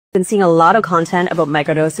Been seeing a lot of content about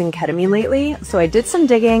microdosing ketamine lately, so I did some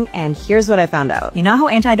digging and here's what I found out. You know how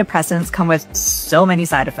antidepressants come with so many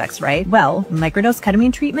side effects, right? Well, microdose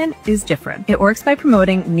ketamine treatment is different. It works by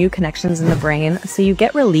promoting new connections in the brain, so you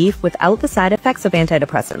get relief without the side effects of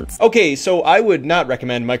antidepressants. Okay, so I would not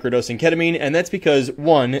recommend microdosing ketamine, and that's because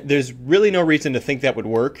 1, there's really no reason to think that would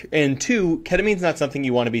work, and 2, ketamine's not something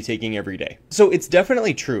you want to be taking every day. So it's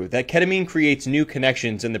definitely true that ketamine creates new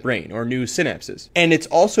connections in the brain, or new synapses. And it's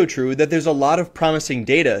also true that there's a lot of promising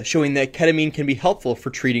data showing that ketamine can be helpful for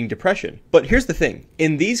treating depression. But here's the thing,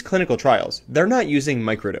 in these clinical trials, they're not using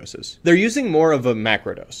microdoses. They're using more of a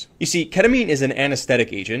macrodose. You see, ketamine is an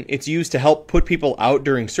anesthetic agent. It's used to help put people out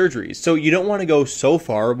during surgeries, so you don't want to go so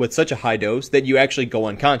far with such a high dose that you actually go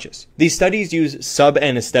unconscious. These studies use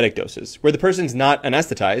sub-anesthetic doses, where the person's not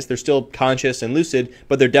anesthetized, they're still conscious and lucid,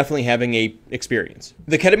 but they're definitely having a experience.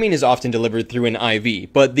 The ketamine is often delivered through an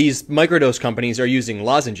IV, but these microdose companies are using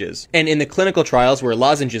lozenges. And in the clinical trials where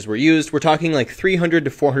lozenges were used, we're talking like 300 to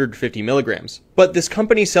 450 milligrams. But this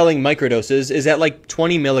company selling microdoses is at like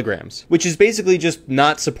 20 milligrams, which is basically just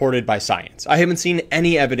not supported by science. I haven't seen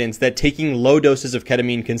any evidence that taking low doses of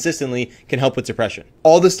ketamine consistently can help with depression.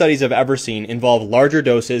 All the studies I've ever seen involve larger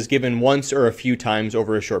doses given once or a few times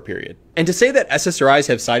over a short period. And to say that SSRIs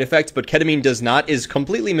have side effects but ketamine does not is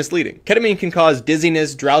completely misleading. Ketamine can cause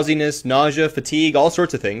dizziness, drowsiness, nausea, fatigue, all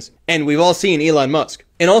sorts of things. And we've all seen Elon Musk.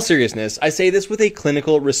 In all seriousness, I say this with a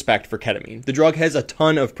clinical respect for ketamine. The drug has a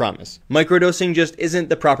ton of promise. Microdosing just isn't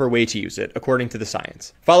the proper way to use it, according to the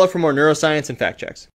science. Follow for more neuroscience and fact checks.